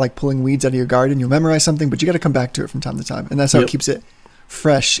is a bit like pulling weeds out of your garden. You'll memorize something, but you got to come back to it from time to time. And that's how it keeps it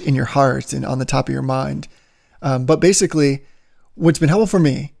fresh in your heart and on the top of your mind. But basically, what's been helpful for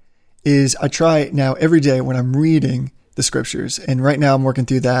me is I try now every day when I'm reading the scriptures, and right now I'm working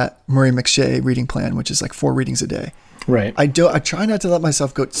through that Murray McShay reading plan, which is like 4 readings a day. Right. I try not to let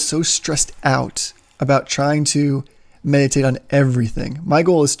myself go so stressed out about trying to meditate on everything. My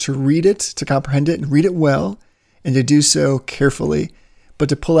goal is to read it, to comprehend it, and read it well, and to do so carefully, but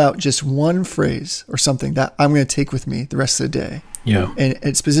to pull out just one phrase or something that I'm going to take with me the rest of the day. Yeah. And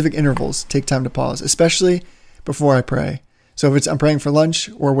at specific intervals, take time to pause, especially before I pray. So if it's I'm praying for lunch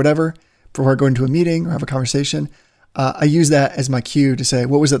or whatever, before I go into a meeting or have a conversation, I use that as my cue to say,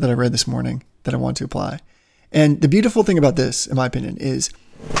 what was it that I read this morning that I want to apply? And the beautiful thing about this, in my opinion, is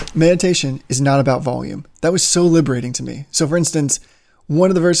meditation is not about volume. That was so liberating to me. So for instance, one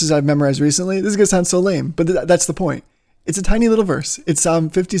of the verses I've memorized recently, this is going to sound so lame, but that's the point. It's a tiny little verse. It's Psalm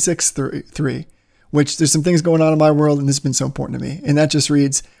 56:3, which there's some things going on in my world, and this has been so important to me. And that just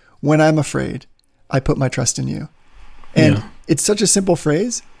reads, when I'm afraid, I put my trust in you. And it's such a simple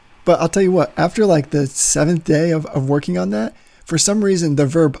phrase, but I'll tell you what, after like the 7th day of working on that, for some reason, the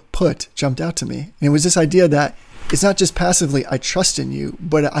verb put jumped out to me. And it was this idea that it's not just passively, I trust in you,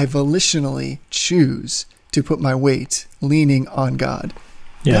 but I volitionally choose to put my weight leaning on God.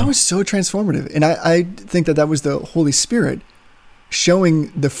 Yeah. That was so transformative. And I think that was the Holy Spirit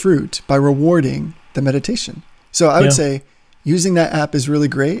showing the fruit by rewarding the meditation. So I would say using that app is really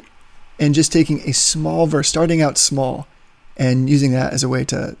great, and just taking a small verse, starting out small, and using that as a way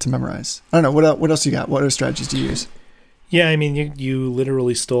to memorize. I don't know, what else you got? What other strategies do you use? Yeah, I mean, you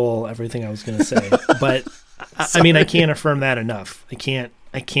literally stole everything I was going to say, but I mean, I can't affirm that enough. I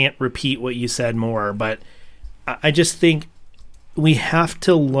can't repeat what you said more, but I just think we have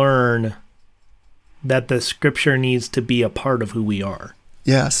to learn that the scripture needs to be a part of who we are.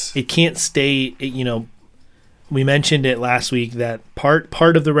 Yes. It can't stay, we mentioned it last week that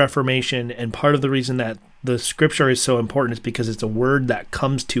part of the Reformation and part of the reason that the scripture is so important is because it's a word that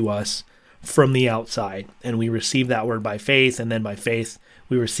comes to us from the outside, and we receive that word by faith, and then by faith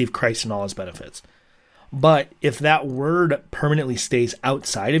we receive Christ and all his benefits. But if that word permanently stays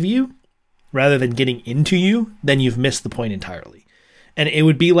outside of you rather than getting into you, then you've missed the point entirely. And it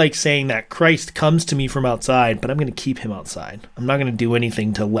would be like saying that Christ comes to me from outside, but I'm going to keep him outside. I'm not going to do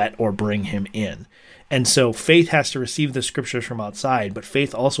anything to let or bring him in. And so faith has to receive the scriptures from outside, but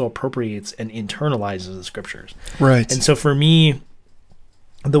faith also appropriates and internalizes the scriptures. Right. And so for me,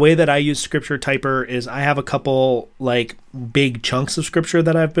 the way that I use Scripture Typer is I have a couple like big chunks of scripture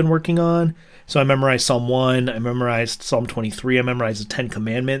that I've been working on. So I memorized Psalm 1, I memorized Psalm 23, I memorized the 10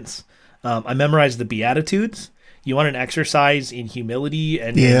 Commandments, I memorized the Beatitudes. You want an exercise in humility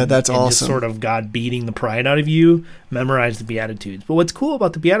and that's awesome. Just sort of God beating the pride out of you, memorize the Beatitudes. But what's cool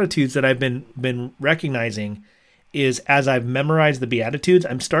about the Beatitudes that I've been recognizing is as I've memorized the Beatitudes,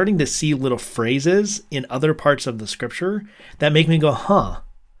 I'm starting to see little phrases in other parts of the scripture that make me go,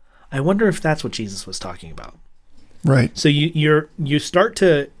 I wonder if that's what Jesus was talking about. Right. So you start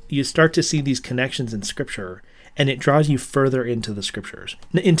to see these connections in scripture, and it draws you further into the scriptures,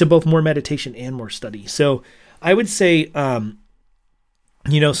 into both more meditation and more study. So I would say,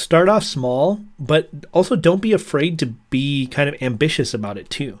 start off small, but also don't be afraid to be kind of ambitious about it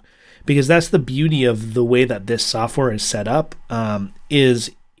too, because that's the beauty of the way that this software is set up. If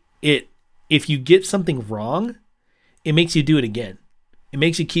you get something wrong, it makes you do it again. It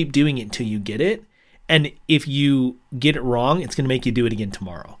makes you keep doing it until you get it. And if you get it wrong, it's going to make you do it again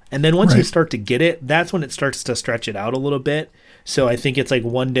tomorrow. And then once you start to get it, that's when it starts to stretch it out a little bit. So I think it's like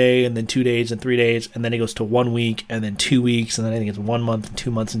 1 day and then 2 days and 3 days, and then it goes to 1 week and then 2 weeks. And then I think it's 1 month and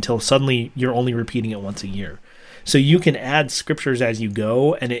 2 months until suddenly you're only repeating it once a year. So you can add scriptures as you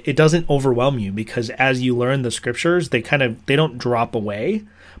go, and it doesn't overwhelm you, because as you learn the scriptures, they don't drop away,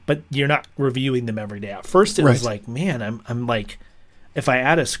 but you're not reviewing them every day. At first it was like, man, I'm like, if I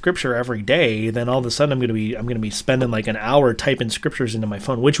add a scripture every day, then all of a sudden I'm going to be spending like an hour typing scriptures into my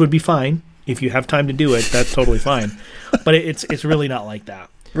phone, which would be fine if you have time to do it. That's totally fine. But it's really not like that.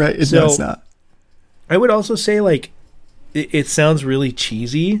 Right. It's not. I would also say, like, it sounds really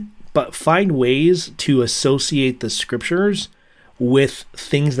cheesy, but find ways to associate the scriptures with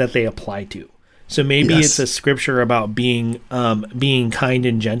things that they apply to. So maybe it's a scripture about being kind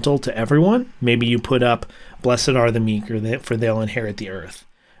and gentle to everyone. Maybe you put up, "Blessed are the meek, for they'll inherit the earth."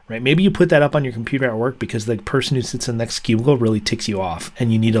 Right? Maybe you put that up on your computer at work because the person who sits in the next cubicle really ticks you off,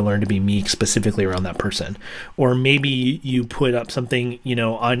 and you need to learn to be meek specifically around that person. Or maybe you put up something,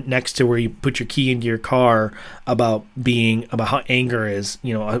 on next to where you put your key into your car about how anger is,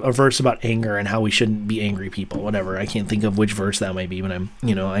 a verse about anger and how we shouldn't be angry people, whatever. I can't think of which verse that might be, but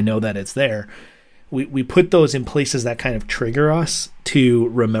I know that it's there. We put those in places that kind of trigger us to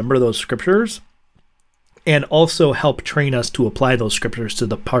remember those scriptures. and also help train us to apply those scriptures to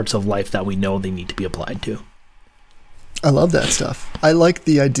the parts of life that we know they need to be applied to. I love that stuff. I like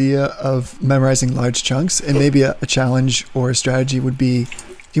the idea of memorizing large chunks, and maybe a challenge or a strategy would be, do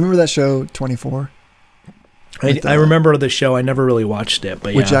you remember that show 24? I remember the show. I never really watched it,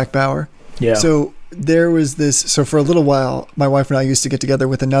 but with Jack Bauer. Yeah. So there was this, so for a little while, my wife and I used to get together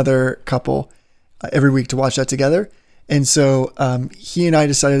with another couple every week to watch that together. And so he and I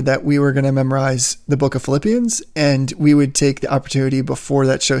decided that we were going to memorize the book of Philippians, and we would take the opportunity before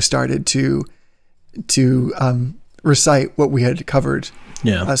that show started to recite what we had covered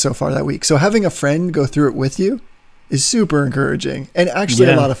so far that week. So having a friend go through it with you is super encouraging and actually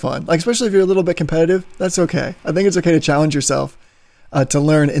a lot of fun. Like, especially if you're a little bit competitive, that's okay. I think it's okay to challenge yourself to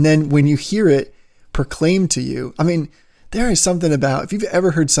learn. And then when you hear it proclaimed to you, I mean, there is something about, if you've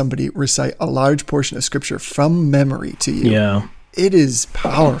ever heard somebody recite a large portion of scripture from memory to you, it is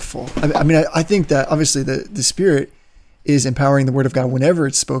powerful. I mean, I think that obviously the Spirit is empowering the word of God whenever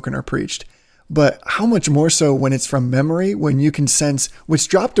it's spoken or preached. But how much more so when it's from memory, when you can sense what's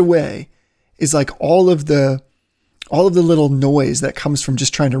dropped away is like all of the little noise that comes from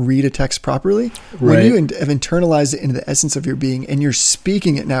just trying to read a text properly. Right. When you have internalized it into the essence of your being and you're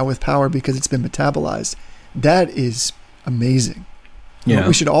speaking it now with power because it's been metabolized, that is amazing. Yeah.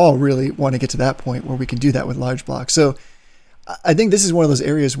 We should all really want to get to that point where we can do that with large blocks. So I think this is one of those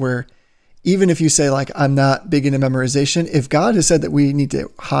areas where even if you say, like, I'm not big into memorization, if God has said that we need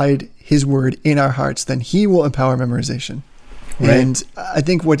to hide his word in our hearts, then he will empower memorization. Right. And I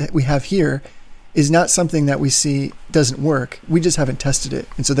think what we have here is not something that we see doesn't work. We just haven't tested it.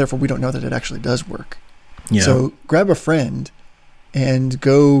 And so therefore we don't know that it actually does work. Yeah. So grab a friend and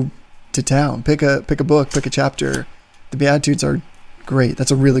go to town, pick a book, pick a chapter. The Beatitudes are great.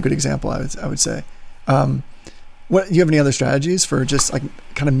 That's a really good example, I would say. What, do you have any other strategies for just like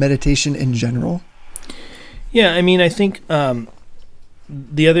kind of meditation in general? Yeah, I mean, I think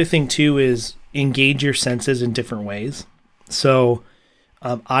the other thing too is engage your senses in different ways. So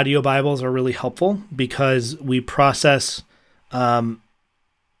audio Bibles are really helpful because we process, the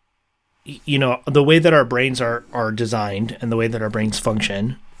way that our brains are designed and the way that our brains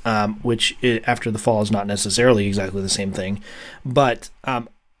function, which after the fall is not necessarily exactly the same thing, but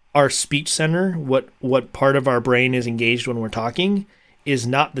our speech center, what part of our brain is engaged when we're talking, is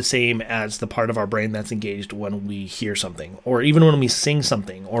not the same as the part of our brain that's engaged when we hear something, or even when we sing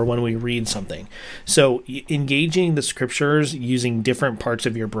something, or when we read something. So engaging the scriptures using different parts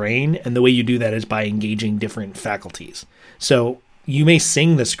of your brain, and the way you do that is by engaging different faculties. So you may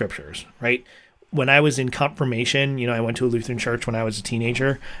sing the scriptures, right? When I was in confirmation, I went to a Lutheran church when I was a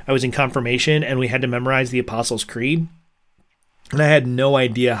teenager. I was in confirmation, and we had to memorize the Apostles' Creed. And I had no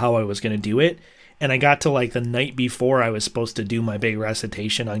idea how I was going to do it. And I got to like the night before I was supposed to do my big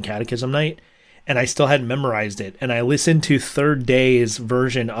recitation on catechism night, and I still hadn't memorized it. And I listened to Third Day's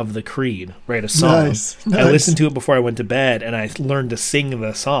version of the Creed, right? A song. Nice. I listened to it before I went to bed, and I learned to sing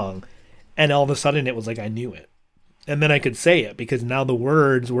the song. And all of a sudden it was like I knew it. And then I could say it because now the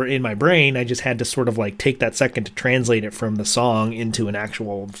words were in my brain. I just had to sort of like take that second to translate it from the song into an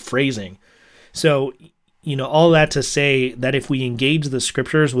actual phrasing. So all that to say that if we engage the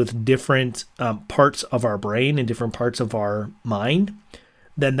scriptures with different parts of our brain and different parts of our mind,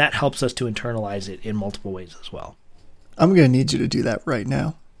 then that helps us to internalize it in multiple ways as well. I'm going to need you to do that right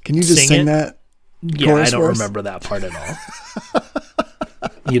now. Can you just sing that? Yeah, I don't remember that part at all.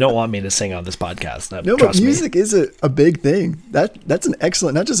 You don't want me to sing on this podcast. No, but music is a big thing. That's an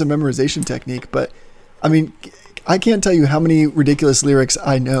excellent, not just a memorization technique, but I mean, I can't tell you how many ridiculous lyrics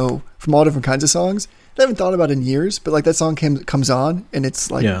I know from all different kinds of songs I haven't thought about in years, but like that song comes on and it's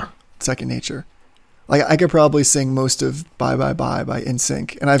like second nature. Like I could probably sing most of Bye Bye Bye by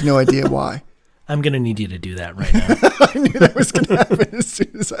NSYNC, and I have no idea why. I'm going to need you to do that right now. I knew that was going to happen as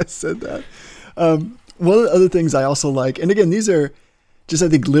soon as I said that. One of the other things I also like, and again, these are just, I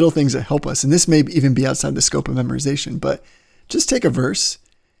think, little things that help us, and this may even be outside the scope of memorization, but just take a verse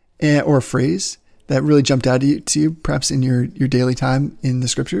or a phrase that really jumped out to you, perhaps in your daily time in the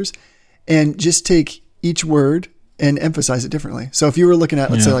scriptures, and just take each word and emphasize it differently. So if you were looking at,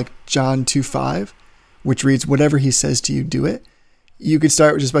 let's say like John 2:5, which reads, whatever he says to you, do it. You could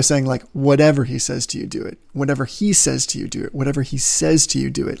start just by saying like, whatever he says to you, do it. Whatever he says to you, do it. Whatever he says to you,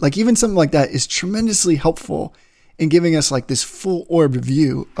 do it. Like even something like that is tremendously helpful in giving us like this full orb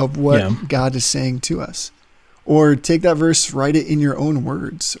view of what God is saying to us. Or take that verse, write it in your own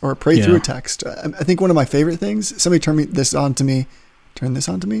words, or pray through a text. I think one of my favorite things, somebody turn me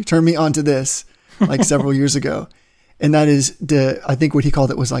on to this, like several years ago. And that is I think what he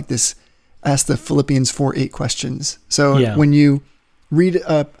called it was like this, ask the Philippians 4:8 questions. So when you read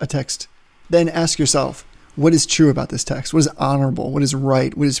a text, then ask yourself, what is true about this text? What is honorable? What is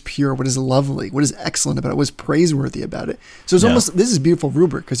right? What is pure? What is lovely? What is excellent about it? What is praiseworthy about it? So it's almost, this is a beautiful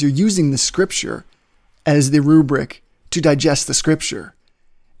rubric because you're using the scripture as the rubric to digest the scripture.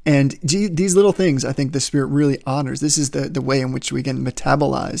 And these little things, I think the Spirit really honors. This is the way in which we can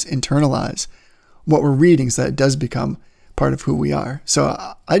metabolize, internalize what we're reading so that it does become part of who we are. So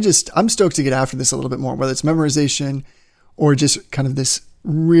I'm stoked to get after this a little bit more, whether it's memorization or just kind of this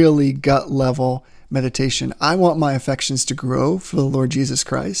really gut level meditation. I want my affections to grow for the Lord Jesus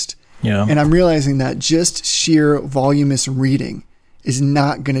Christ. Yeah. And I'm realizing that just sheer voluminous reading is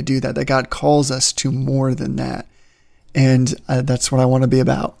not going to do that, that God calls us to more than that. And that's what I want to be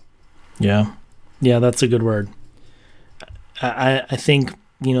about. Yeah. Yeah, that's a good word. I think,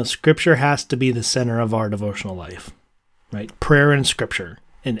 Scripture has to be the center of our devotional life, right? Prayer and Scripture,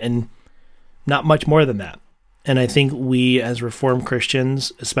 and not much more than that. And I think we as Reformed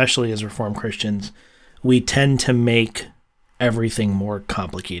Christians, especially as Reformed Christians, we tend to make everything more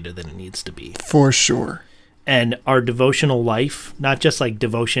complicated than it needs to be. For sure. And our devotional life, not just like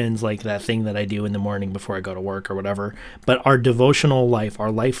devotions, like that thing that I do in the morning before I go to work or whatever, but our devotional life,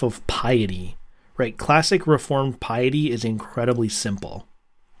 our life of piety, right? Classic Reformed piety is incredibly simple,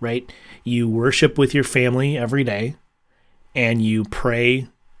 right? You worship with your family every day, and you pray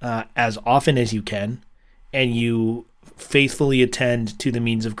as often as you can, and you faithfully attend to the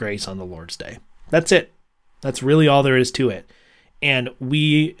means of grace on the Lord's Day. That's it. That's really all there is to it. And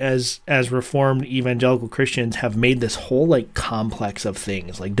we, as Reformed evangelical Christians, have made this whole like complex of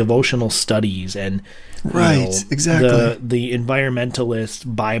things, like devotional studies and exactly the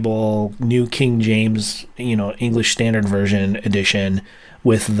environmentalist Bible, New King James, English Standard Version edition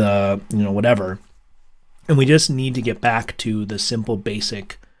with the whatever. And we just need to get back to the simple,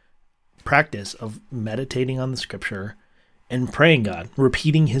 basic practice of meditating on the Scripture and praying God,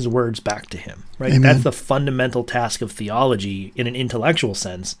 repeating His words back to Him, right? Amen. That's the fundamental task of theology in an intellectual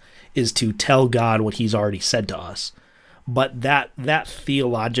sense, is to tell God what He's already said to us. But that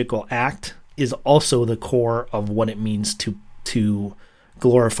theological act is also the core of what it means to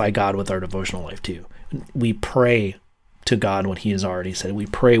glorify God with our devotional life too. We pray to God what He has already said. We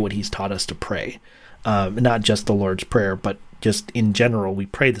pray what He's taught us to pray. Not just the Lord's Prayer, but just in general, we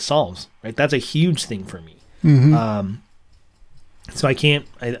pray the Psalms, right? That's a huge thing for me. Mm-hmm. So I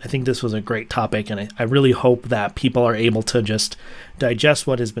think this was a great topic, and I really hope that people are able to just digest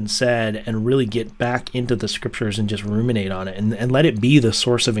what has been said and really get back into the Scriptures and just ruminate on it and let it be the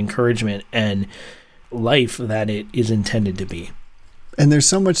source of encouragement and life that it is intended to be. And there's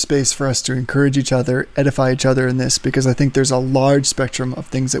so much space for us to encourage each other, edify each other in this, because I think there's a large spectrum of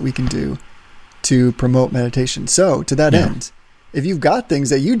things that we can do to promote meditation. So to that end, if you've got things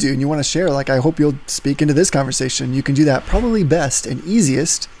that you do and you want to share, like I hope you'll speak into this conversation, you can do that probably best and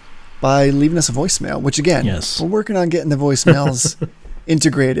easiest by leaving us a voicemail, which again, we're working on getting the voicemails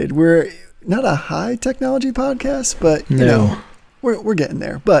integrated. We're not a high technology podcast, but we're getting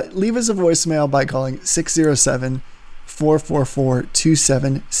there. But leave us a voicemail by calling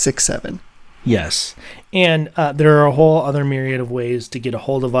 607-444-2767. Yes. And there are a whole other myriad of ways to get a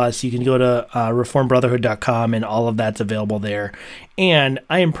hold of us. You can go to reformedbrotherhood.com, and all of that's available there. And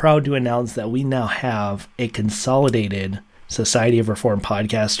I am proud to announce that we now have a consolidated Society of Reformed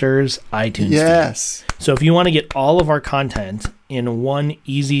Podcasters iTunes feed. So if you want to get all of our content in one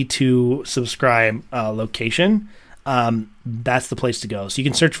easy to subscribe location, that's the place to go. So you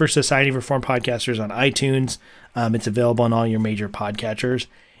can search for Society of Reformed Podcasters on iTunes. It's available on all your major podcatchers.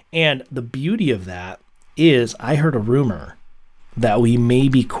 And the beauty of that is I heard a rumor that we may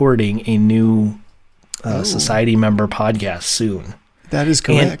be courting a new Society member podcast soon. That is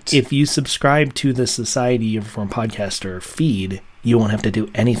correct. And if you subscribe to the Society of Reformed Podcaster feed, you won't have to do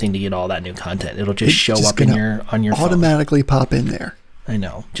anything to get all that new content. It'll just show up on your phone. Automatically pop in there. I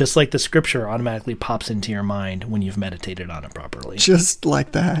know. Just like the Scripture automatically pops into your mind when you've meditated on it properly. Just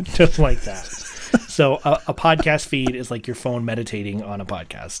like that. Just like that. So a podcast feed is like your phone meditating on a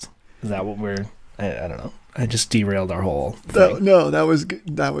podcast. Is that what we're... I don't know. I just derailed our whole thing. No,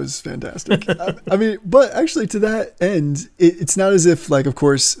 that was fantastic. I mean, but actually to that end, it's not as if, like, of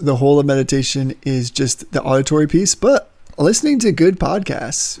course, the whole of meditation is just the auditory piece, but listening to good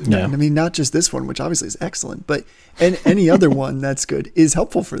podcasts, I mean, not just this one, which obviously is excellent, but any other one that's good is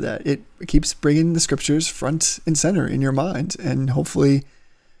helpful for that. It keeps bringing the Scriptures front and center in your mind, and hopefully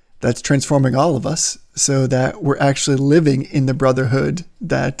that's transforming all of us so that we're actually living in the brotherhood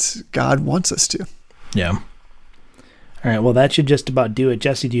that God wants us to. Yeah. All right. Well, that should just about do it.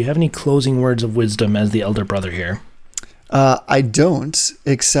 Jesse, do you have any closing words of wisdom as the elder brother here? I don't,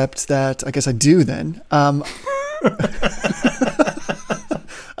 except that I guess I do then. I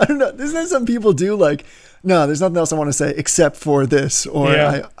don't know. Isn't that some people do? Like, no, there's nothing else I want to say except for this. Or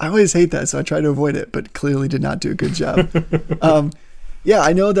Yeah. I always hate that, so I try to avoid it, but clearly did not do a good job. Yeah,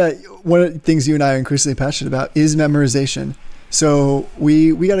 I know that one of the things you and I are increasingly passionate about is memorization. So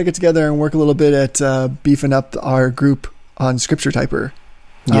we got to get together and work a little bit at beefing up our group on Scripture Typer,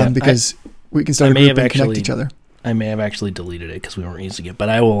 because we can start a group and connect each other. I may have actually deleted it because we weren't using it, but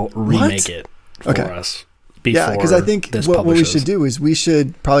I will remake it for us. Yeah, because I think what we should do is we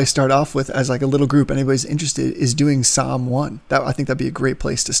should probably start off with, as like a little group, anybody's interested, is doing Psalm 1. I think that'd be a great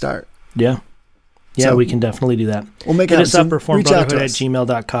place to start. Yeah. Yeah, So we can definitely do that. We'll make Hit it us up, happen. Reach out to us.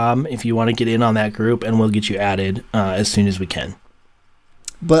 reformbrotherhood@gmail.com if you want to get in on that group, and we'll get you added as soon as we can.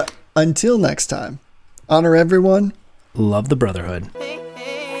 But until next time, honor everyone. Love the brotherhood.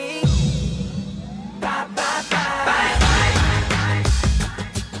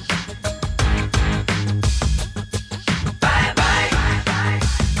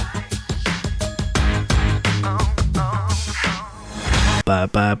 Bye,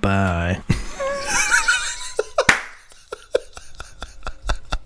 bye, bye.